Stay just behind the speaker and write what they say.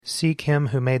Seek him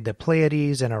who made the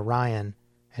Pleiades and Orion,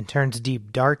 and turns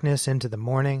deep darkness into the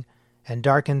morning, and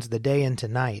darkens the day into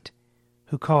night,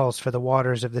 who calls for the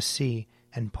waters of the sea,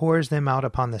 and pours them out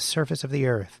upon the surface of the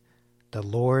earth. The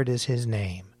Lord is his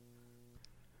name.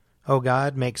 O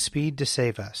God, make speed to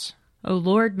save us. O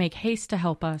Lord, make haste to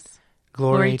help us.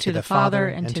 Glory to the Father,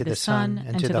 and to the Son,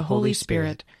 and to the Holy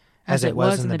Spirit, as it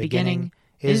was in the beginning,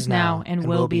 is now, and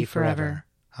will be forever.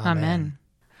 Amen.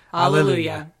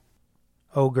 Alleluia.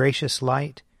 O gracious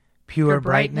light, pure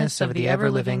brightness of the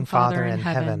ever-living Father in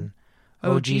heaven,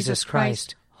 O Jesus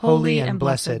Christ, holy and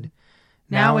blessed,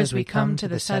 now as we come to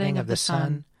the setting of the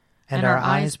sun, and our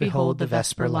eyes behold the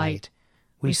vesper light,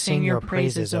 we sing your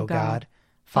praises, O God,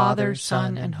 Father,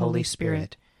 Son, and Holy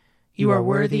Spirit. You are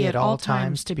worthy at all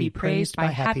times to be praised by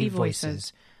happy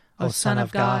voices, O Son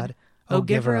of God, O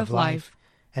Giver of life,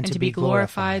 and to be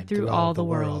glorified through all the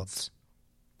worlds.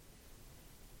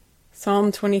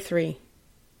 Psalm 23.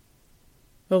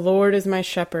 The Lord is my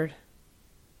shepherd.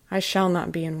 I shall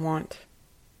not be in want.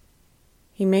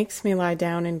 He makes me lie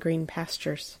down in green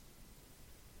pastures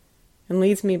and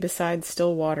leads me beside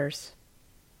still waters.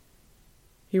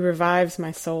 He revives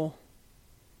my soul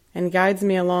and guides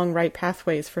me along right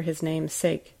pathways for his name's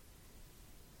sake.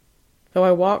 Though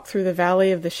I walk through the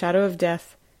valley of the shadow of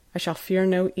death, I shall fear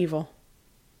no evil.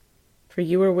 For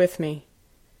you are with me.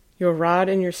 Your rod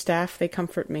and your staff, they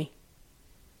comfort me.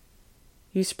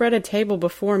 You spread a table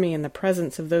before me in the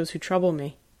presence of those who trouble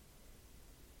me.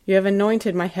 You have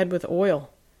anointed my head with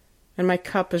oil, and my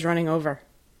cup is running over.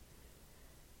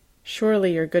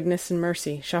 Surely your goodness and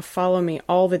mercy shall follow me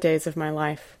all the days of my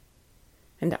life,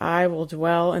 and I will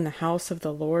dwell in the house of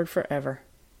the Lord forever.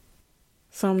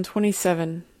 Psalm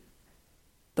 27.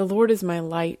 The Lord is my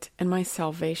light and my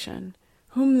salvation.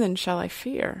 Whom then shall I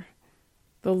fear?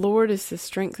 The Lord is the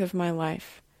strength of my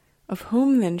life. Of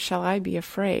whom then shall I be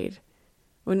afraid?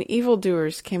 When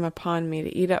evildoers came upon me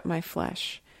to eat up my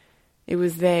flesh, it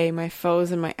was they, my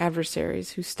foes and my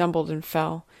adversaries, who stumbled and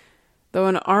fell. Though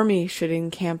an army should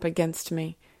encamp against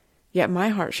me, yet my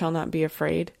heart shall not be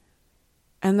afraid.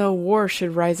 And though war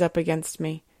should rise up against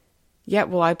me, yet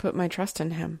will I put my trust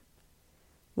in him.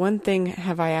 One thing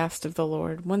have I asked of the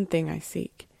Lord, one thing I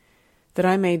seek, that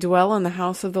I may dwell in the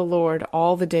house of the Lord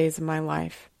all the days of my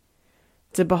life,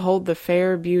 to behold the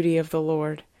fair beauty of the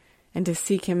Lord, and to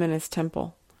seek him in his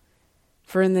temple.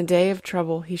 For in the day of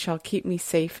trouble he shall keep me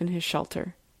safe in his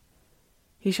shelter.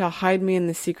 He shall hide me in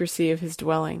the secrecy of his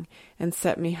dwelling, and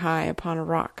set me high upon a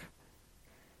rock.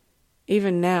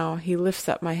 Even now he lifts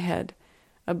up my head,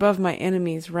 above my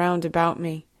enemies round about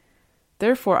me.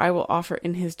 Therefore I will offer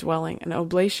in his dwelling an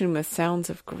oblation with sounds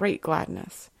of great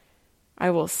gladness. I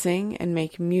will sing and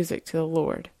make music to the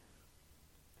Lord.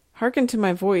 Hearken to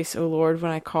my voice, O Lord,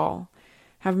 when I call.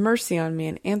 Have mercy on me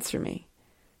and answer me.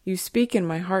 You speak in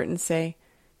my heart and say,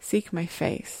 Seek my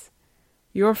face.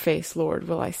 Your face, Lord,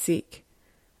 will I seek.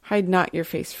 Hide not your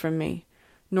face from me,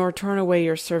 nor turn away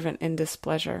your servant in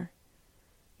displeasure.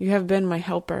 You have been my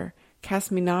helper.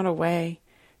 Cast me not away.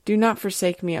 Do not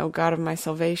forsake me, O God of my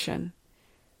salvation.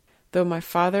 Though my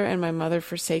father and my mother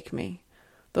forsake me,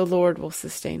 the Lord will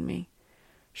sustain me.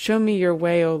 Show me your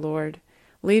way, O Lord.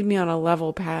 Lead me on a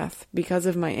level path because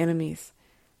of my enemies.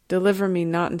 Deliver me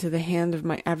not into the hand of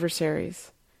my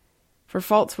adversaries. For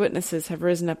false witnesses have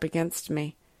risen up against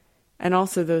me, and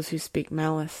also those who speak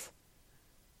malice.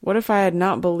 What if I had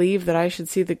not believed that I should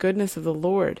see the goodness of the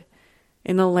Lord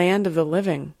in the land of the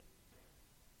living?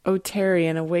 O tarry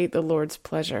and await the Lord's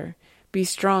pleasure. Be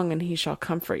strong, and he shall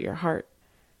comfort your heart.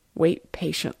 Wait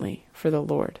patiently for the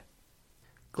Lord.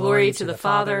 Glory to the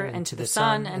Father, and to the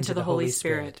Son, and to the Holy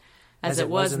Spirit, as it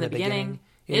was in the beginning,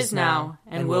 is now,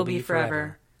 and will be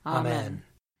forever. Amen.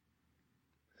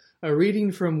 A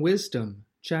reading from Wisdom,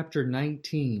 chapter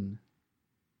 19.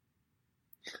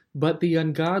 But the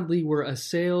ungodly were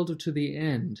assailed to the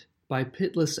end by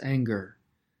pitiless anger.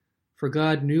 For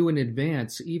God knew in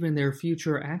advance even their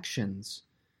future actions,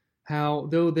 how,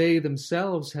 though they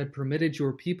themselves had permitted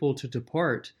your people to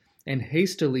depart and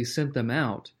hastily sent them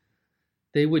out,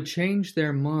 they would change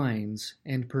their minds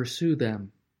and pursue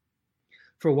them.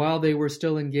 For while they were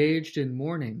still engaged in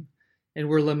mourning, and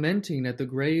were lamenting at the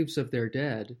graves of their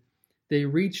dead, they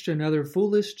reached another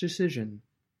foolish decision,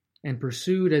 and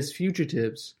pursued as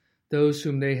fugitives those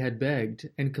whom they had begged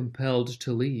and compelled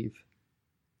to leave.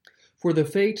 For the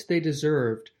fate they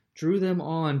deserved drew them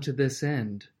on to this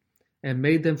end, and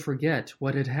made them forget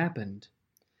what had happened,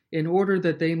 in order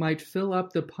that they might fill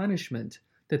up the punishment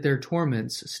that their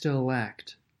torments still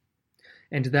lacked,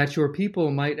 and that your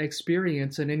people might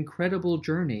experience an incredible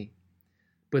journey,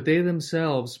 but they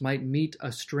themselves might meet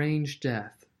a strange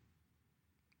death.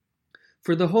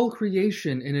 For the whole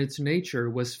creation in its nature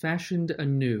was fashioned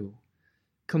anew,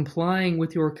 complying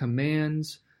with your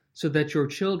commands, so that your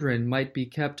children might be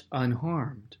kept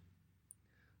unharmed.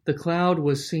 The cloud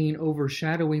was seen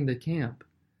overshadowing the camp,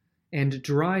 and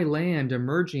dry land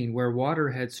emerging where water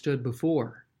had stood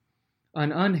before,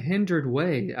 an unhindered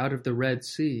way out of the Red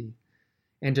Sea,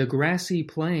 and a grassy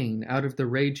plain out of the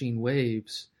raging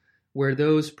waves, where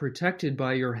those protected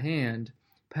by your hand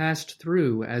passed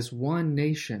through as one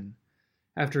nation,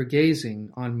 after gazing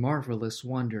on marvelous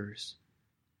wonders.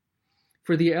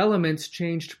 For the elements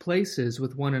changed places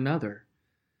with one another.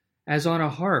 As on a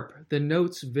harp, the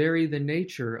notes vary the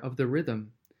nature of the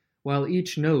rhythm, while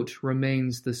each note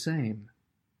remains the same.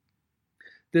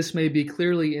 This may be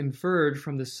clearly inferred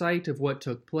from the sight of what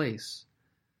took place.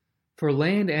 For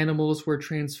land animals were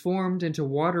transformed into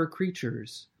water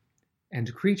creatures,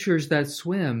 and creatures that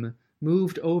swim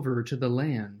moved over to the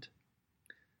land.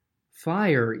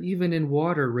 Fire, even in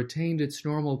water, retained its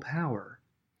normal power,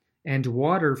 and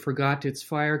water forgot its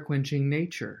fire-quenching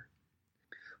nature.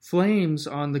 Flames,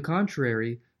 on the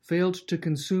contrary, failed to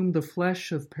consume the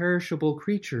flesh of perishable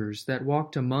creatures that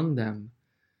walked among them,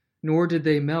 nor did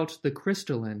they melt the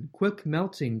crystalline,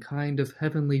 quick-melting kind of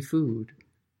heavenly food.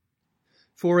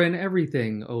 For in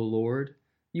everything, O Lord,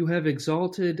 you have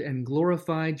exalted and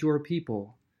glorified your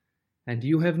people, and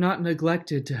you have not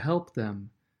neglected to help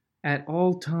them at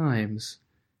all times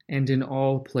and in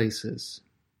all places.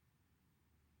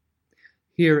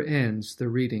 Here ends the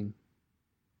reading.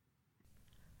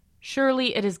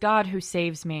 Surely it is God who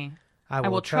saves me. I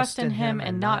will trust in him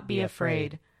and not be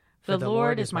afraid. For the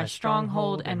Lord is my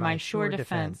stronghold and my sure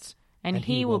defense, and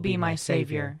he will be my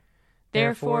Savior.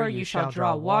 Therefore you shall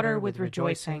draw water with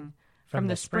rejoicing from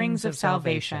the springs of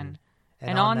salvation.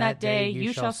 And on that day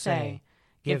you shall say,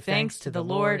 Give thanks to the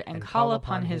Lord and call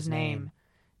upon his name.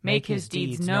 Make his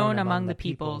deeds known among the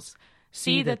peoples.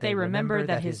 See that they remember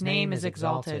that his name is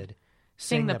exalted.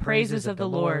 Sing the praises of the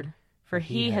Lord, for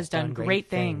he has done great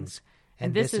things,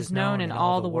 and this is known in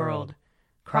all the world.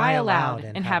 Cry aloud,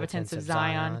 inhabitants of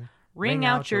Zion, ring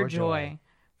out your joy,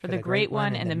 for the Great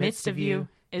One in the midst of you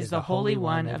is the Holy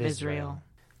One of Israel.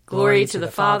 Glory to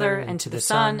the Father, and to the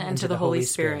Son, and to the Holy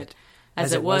Spirit,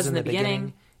 as it was in the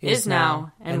beginning, is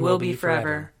now, and will be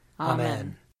forever.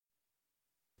 Amen.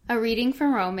 A reading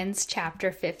from Romans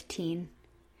chapter 15.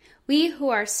 We who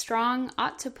are strong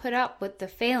ought to put up with the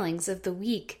failings of the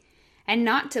weak, and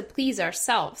not to please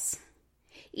ourselves.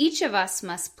 Each of us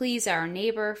must please our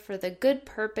neighbor for the good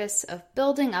purpose of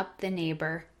building up the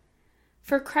neighbor.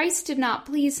 For Christ did not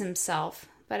please himself,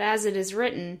 but as it is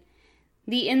written,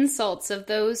 The insults of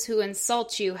those who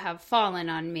insult you have fallen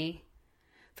on me.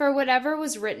 For whatever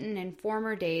was written in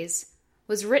former days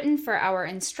was written for our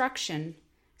instruction,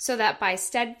 so that by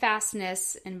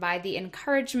steadfastness and by the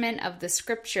encouragement of the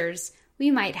Scriptures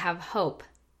we might have hope.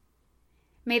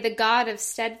 May the God of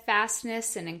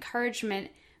steadfastness and encouragement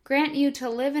grant you to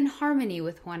live in harmony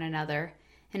with one another,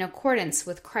 in accordance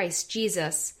with Christ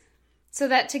Jesus, so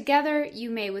that together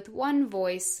you may with one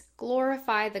voice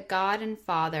glorify the God and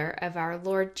Father of our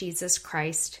Lord Jesus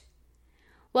Christ.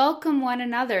 Welcome one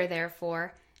another,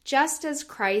 therefore, just as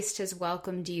Christ has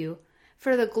welcomed you,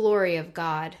 for the glory of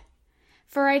God.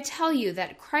 For I tell you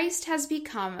that Christ has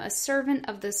become a servant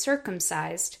of the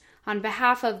circumcised on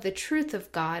behalf of the truth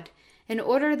of God, in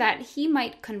order that he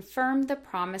might confirm the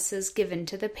promises given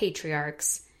to the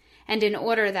patriarchs, and in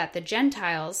order that the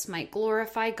Gentiles might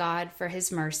glorify God for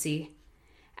his mercy.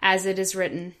 As it is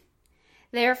written,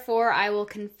 Therefore I will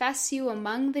confess you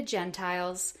among the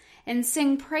Gentiles, and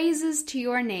sing praises to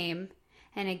your name.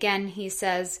 And again he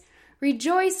says,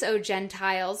 Rejoice, O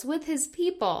Gentiles, with his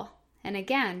people. And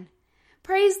again,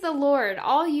 Praise the Lord,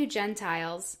 all you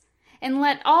Gentiles, and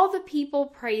let all the people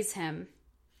praise him.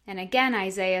 And again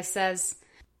Isaiah says,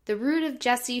 The root of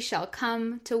Jesse shall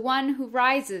come, to one who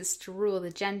rises to rule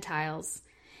the Gentiles.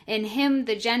 In him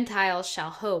the Gentiles shall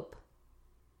hope.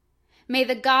 May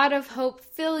the God of hope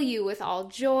fill you with all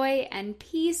joy and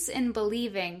peace in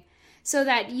believing, so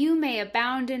that you may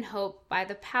abound in hope by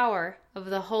the power of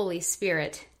the Holy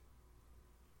Spirit.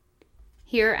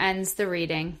 Here ends the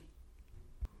reading.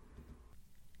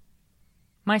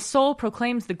 My soul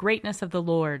proclaims the greatness of the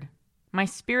Lord. My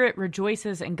spirit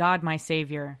rejoices in God my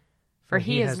Savior, for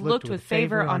he has looked with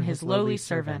favor on his lowly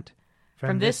servant.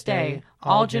 From this day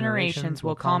all generations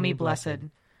will call me blessed.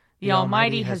 The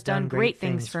Almighty has done great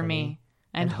things for me,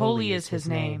 and holy is his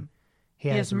name. He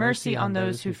has mercy on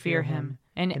those who fear him,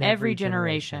 in every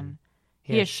generation.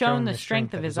 He has shown the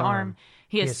strength of his arm.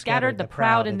 He has scattered the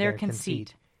proud in their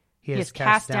conceit. He has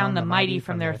cast down the mighty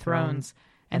from their thrones,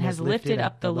 and has lifted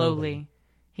up the lowly.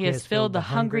 He has filled the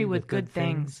hungry with good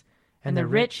things, and the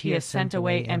rich he has sent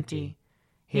away empty.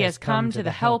 He has come to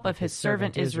the help of his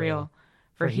servant Israel,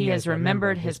 for he has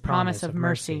remembered his promise of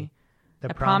mercy,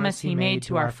 the promise he made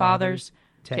to our fathers,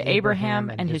 to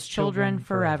Abraham and his children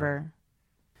forever.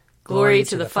 Glory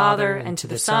to the Father, and to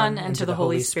the Son, and to the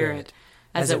Holy Spirit,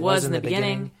 as it was in the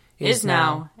beginning, is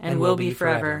now, and will be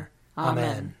forever.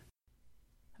 Amen.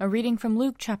 A reading from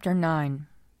Luke chapter 9.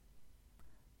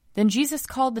 Then Jesus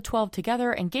called the 12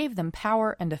 together and gave them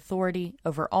power and authority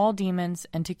over all demons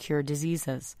and to cure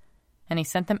diseases. And he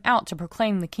sent them out to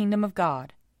proclaim the kingdom of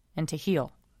God and to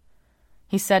heal.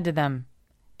 He said to them,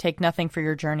 "Take nothing for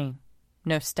your journey,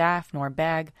 no staff, nor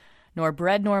bag, nor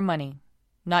bread, nor money,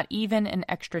 not even an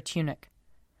extra tunic.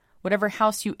 Whatever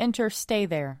house you enter, stay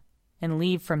there, and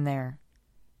leave from there.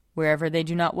 Wherever they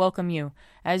do not welcome you,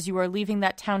 as you are leaving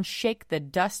that town, shake the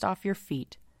dust off your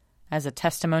feet, as a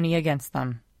testimony against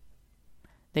them."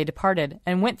 They departed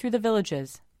and went through the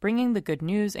villages, bringing the good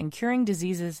news and curing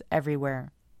diseases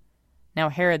everywhere. Now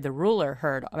Herod the ruler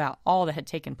heard about all that had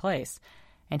taken place,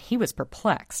 and he was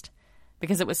perplexed,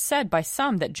 because it was said by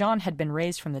some that John had been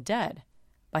raised from the dead,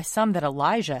 by some that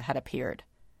Elijah had appeared,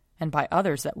 and by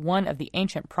others that one of the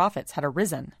ancient prophets had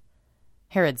arisen.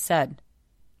 Herod said,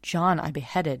 "John I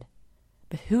beheaded,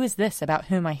 but who is this about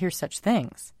whom I hear such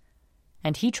things?"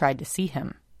 And he tried to see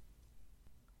him.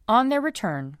 On their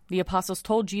return, the apostles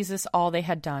told Jesus all they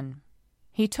had done.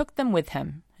 He took them with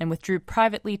him and withdrew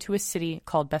privately to a city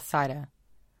called Bethsaida.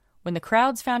 When the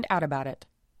crowds found out about it,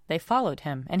 they followed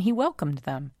him, and he welcomed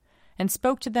them, and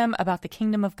spoke to them about the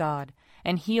kingdom of God,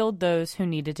 and healed those who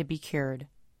needed to be cured.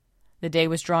 The day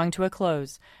was drawing to a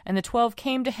close, and the 12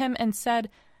 came to him and said,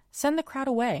 "Send the crowd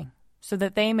away, so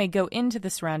that they may go into the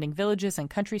surrounding villages and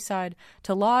countryside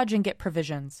to lodge and get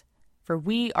provisions, for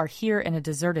we are here in a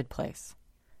deserted place."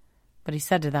 But he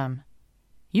said to them,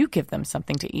 "You give them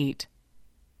something to eat."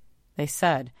 They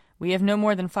said, "We have no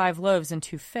more than 5 loaves and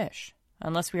 2 fish,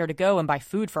 unless we are to go and buy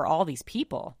food for all these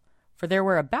people," for there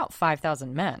were about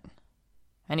 5,000 men.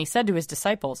 And he said to his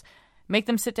disciples, "Make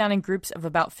them sit down in groups of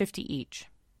about 50 each."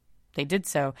 They did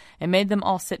so, and made them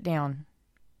all sit down.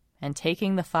 And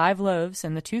taking the 5 loaves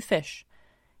and the 2 fish,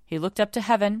 he looked up to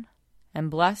heaven,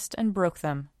 and blessed and broke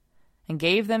them, and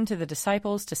gave them to the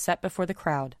disciples to set before the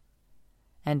crowd.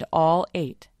 And all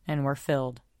ate and were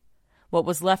filled. What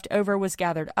was left over was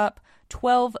gathered up,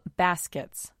 12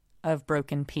 baskets of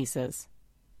broken pieces.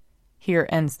 Here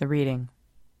ends the reading.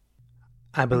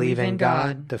 I believe in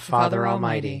God, the Father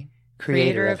Almighty,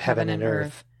 creator of heaven and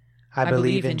earth. I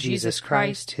believe in Jesus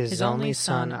Christ, his only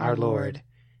Son, our Lord.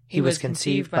 He was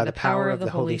conceived by the power of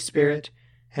the Holy Spirit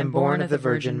and born of the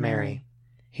Virgin Mary.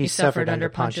 He suffered under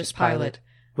Pontius Pilate,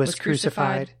 was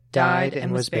crucified, died,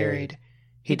 and was buried.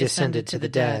 He descended to the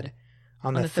dead.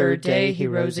 On the 3rd day he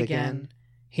rose again.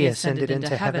 He ascended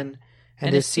into heaven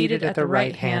and is seated at the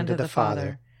right hand of the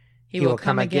Father. He will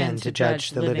come again to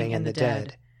judge the living and the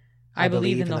dead. I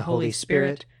believe in the Holy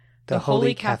Spirit, the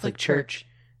Holy Catholic Church,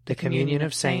 the communion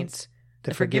of saints,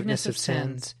 the forgiveness of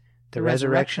sins, the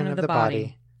resurrection of the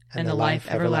body, and the life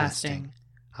everlasting.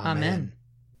 Amen.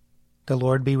 The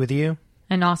Lord be with you.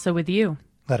 And also with you.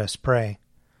 Let us pray.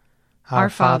 Our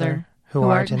Father, who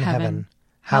art in heaven,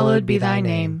 hallowed be thy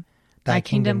name. Thy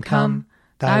kingdom come,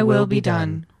 thy will be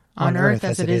done, on earth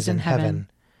as it is in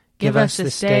heaven. Give us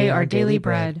this day our daily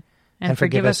bread, and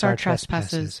forgive us our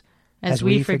trespasses, as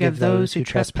we forgive those who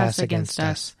trespass against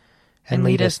us. And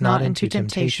lead us not into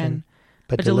temptation,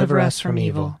 but deliver us from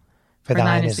evil. For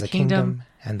thine is the kingdom,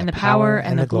 and the power,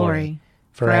 and the glory,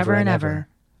 forever and ever.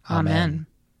 Amen.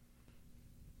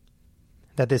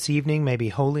 That this evening may be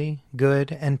holy,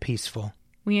 good, and peaceful.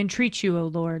 We entreat you, O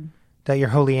Lord. That your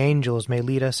holy angels may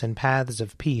lead us in paths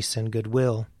of peace and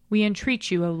goodwill. We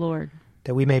entreat you, O Lord.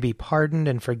 That we may be pardoned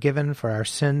and forgiven for our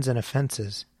sins and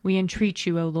offenses. We entreat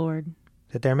you, O Lord.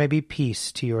 That there may be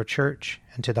peace to your church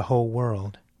and to the whole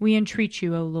world. We entreat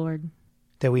you, O Lord.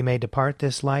 That we may depart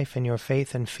this life in your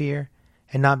faith and fear,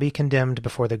 and not be condemned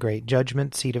before the great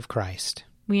judgment seat of Christ.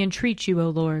 We entreat you, O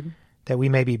Lord. That we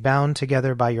may be bound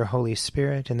together by your Holy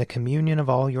Spirit in the communion of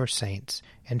all your saints,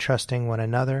 entrusting one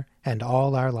another and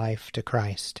all our life to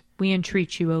Christ. We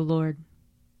entreat you, O Lord.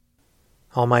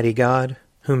 Almighty God,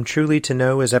 whom truly to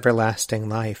know is everlasting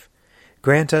life,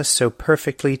 grant us so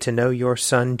perfectly to know your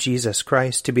Son, Jesus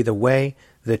Christ, to be the way,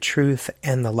 the truth,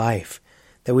 and the life,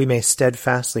 that we may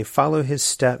steadfastly follow his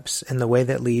steps in the way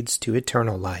that leads to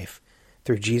eternal life,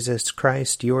 through Jesus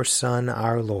Christ, your Son,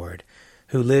 our Lord,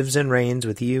 who lives and reigns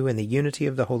with you in the unity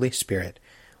of the Holy Spirit,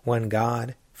 one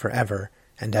God, forever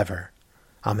and ever.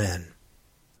 Amen.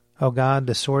 O God,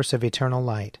 the source of eternal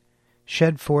light,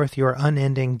 shed forth your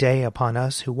unending day upon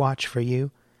us who watch for you,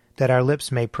 that our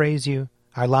lips may praise you,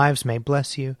 our lives may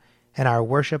bless you, and our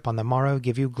worship on the morrow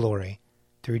give you glory.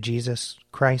 Through Jesus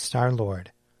Christ our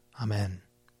Lord. Amen.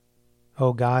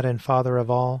 O God and Father of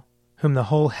all, whom the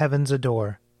whole heavens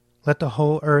adore, let the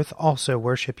whole earth also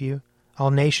worship you,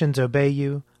 all nations obey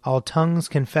you, all tongues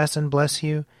confess and bless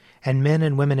you, and men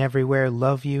and women everywhere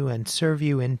love you and serve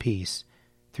you in peace.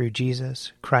 Through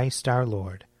Jesus Christ our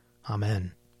Lord.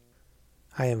 Amen.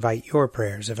 I invite your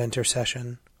prayers of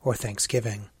intercession or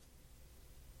thanksgiving.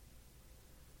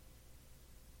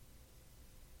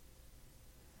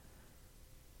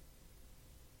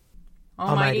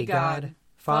 Almighty God,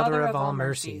 Father of all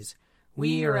mercies, we,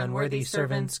 your unworthy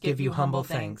servants, give you humble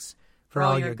thanks for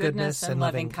all your goodness and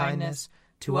loving kindness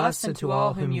to us and to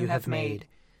all whom you have made.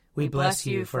 We bless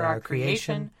you for our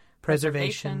creation,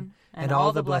 preservation, and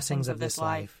all the blessings of this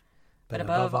life, but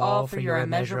above all for your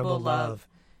immeasurable love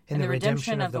in the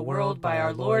redemption of the world by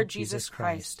our Lord Jesus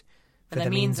Christ, for the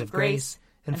means of grace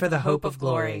and for the hope of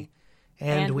glory.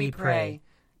 And we pray,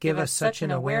 give us such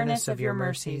an awareness of your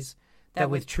mercies that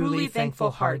with truly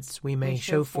thankful hearts we may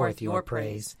show forth your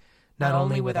praise, not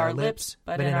only with our lips,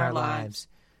 but in our lives,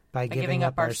 by giving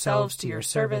up ourselves to your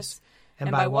service,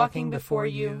 and by walking before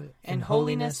you in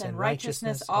holiness and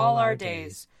righteousness all our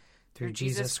days. Through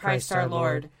Jesus Christ our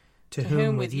Lord, to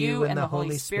whom with you and the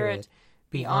Holy Spirit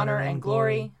be honor and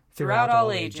glory throughout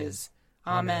all ages.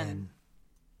 Amen.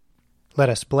 Let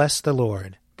us bless the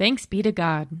Lord. Thanks be to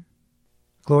God.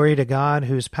 Glory to God,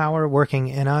 whose power working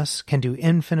in us can do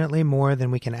infinitely more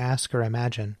than we can ask or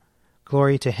imagine.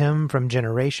 Glory to him from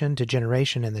generation to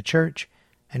generation in the Church,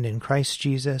 and in Christ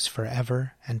Jesus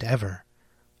forever and ever.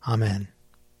 Amen.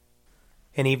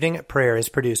 An Evening at Prayer is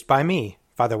produced by me,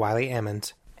 Father Wiley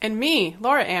Ammons. And me,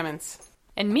 Laura Ammons.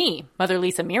 And me, Mother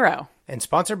Lisa Miro. And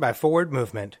sponsored by Forward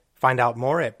Movement. Find out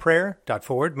more at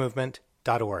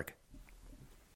prayer.forwardmovement.org.